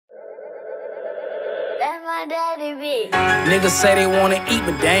my daddy be. Niggas say they wanna eat,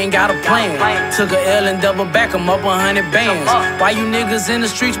 but they ain't got a plan. Took a L and double back, I'm up 100 bands. Why you niggas in the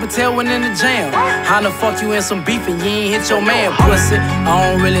streets but tell when in the jam? How the fuck you in some beef and you ain't hit your man, pussy? I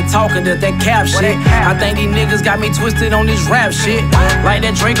don't really talk that cap shit. I think these niggas got me twisted on this rap shit. Like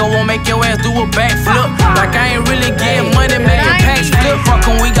that Draco won't make your ass do a backflip. Like I ain't really getting money, making packs flip. Fuck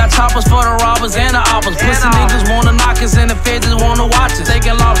 'em, we got choppers for the robbers and the oppers. Pussy niggas wanna knock us and the feds just wanna watch us.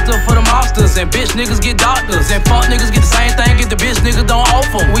 Taking lobster for the mobsters and bitch niggas get doctors. And fuck niggas get the same thing, get the bitch niggas don't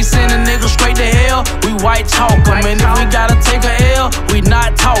offer. We sending niggas straight to hell, we white chalk 'em. And if we gotta take a L, we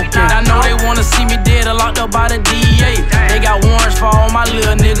not talking. I know they wanna see me dead or locked up by the DEA. They got warrants for all my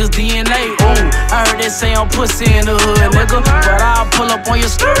little niggas' DNA. Ooh, I heard they say I'm pussy in the hood, nigga. But I'll pull up on your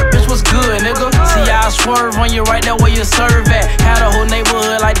skirt, bitch, what's good, nigga? See, I swerve on you right there where you serve at. Had a whole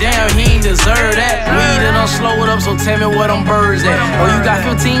neighborhood like, damn, he ain't deserve that. Weed and I'm slow it up, so tell me where them birds at. Oh, you got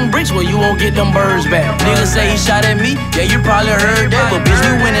 15 bricks, well, you won't get them birds back. Niggas say he shot at me, yeah, you probably heard that. But bitch,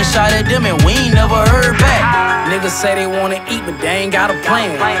 we went and shot at them and we ain't never heard back. Niggas say they wanna eat, but they ain't got a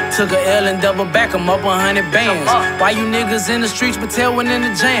plan. Took a L and double back, I'm up 100 bands. Why you niggas in the streets but tell when in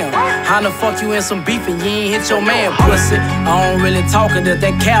the jam? How the fuck you in some beef and you ain't hit your man, pussy? I don't really talk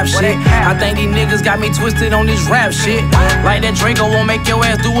that cap shit. I think these niggas got me twisted on this rap shit. Like that Draco won't make your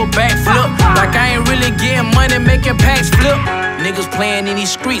ass do a backflip. Like I ain't really getting money, making packs flip. Niggas playing in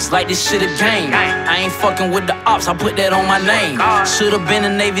these streets like this shit a game. I ain't fucking with the ops, I put that on my name. Should've been a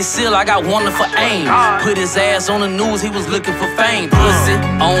Navy SEAL, I got wonderful aim. Put his ass on the news, he was looking for fame. Pussy,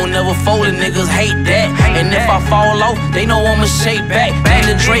 I don't never fold it, niggas hate that. And if I fall off, they know I'ma shake back. And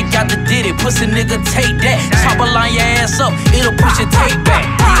the Drake got the ditty, pussy nigga take that. Chop a line your ass up, it'll push your tape back.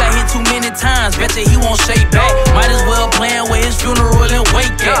 He got hit too many times, bet that he won't shake back. Might as well plan where his funeral and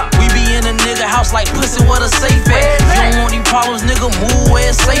wake at. We be in a nigga house like pussy, what a safe at. You don't want these problems, nigga, move where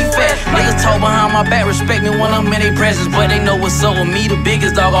it's safe at. Niggas talk behind my back, respect me when I'm in their presence, but they know what's up with me, the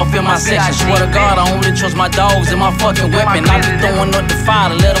biggest dog off in my section. Swear to God, I only trust my dogs and my fucking weapon. I be throwing up the fire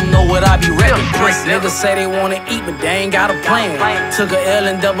to let them know what I be reppin'. Niggas say they wanna eat, but they ain't got a plan. Took a L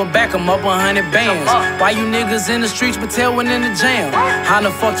and double back, I'm up 100 bands. Why you niggas in the streets but tell when in the jam? How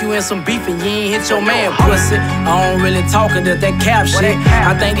the fuck you in some beef and you ain't hit your man, pussy? I don't really talk that cap shit.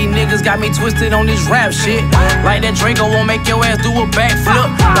 I think these niggas got me twisted on this rap shit. Like that Draco won't make your ass do a backflip.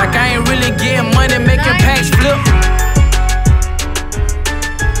 Like I ain't really getting money, making packs flip.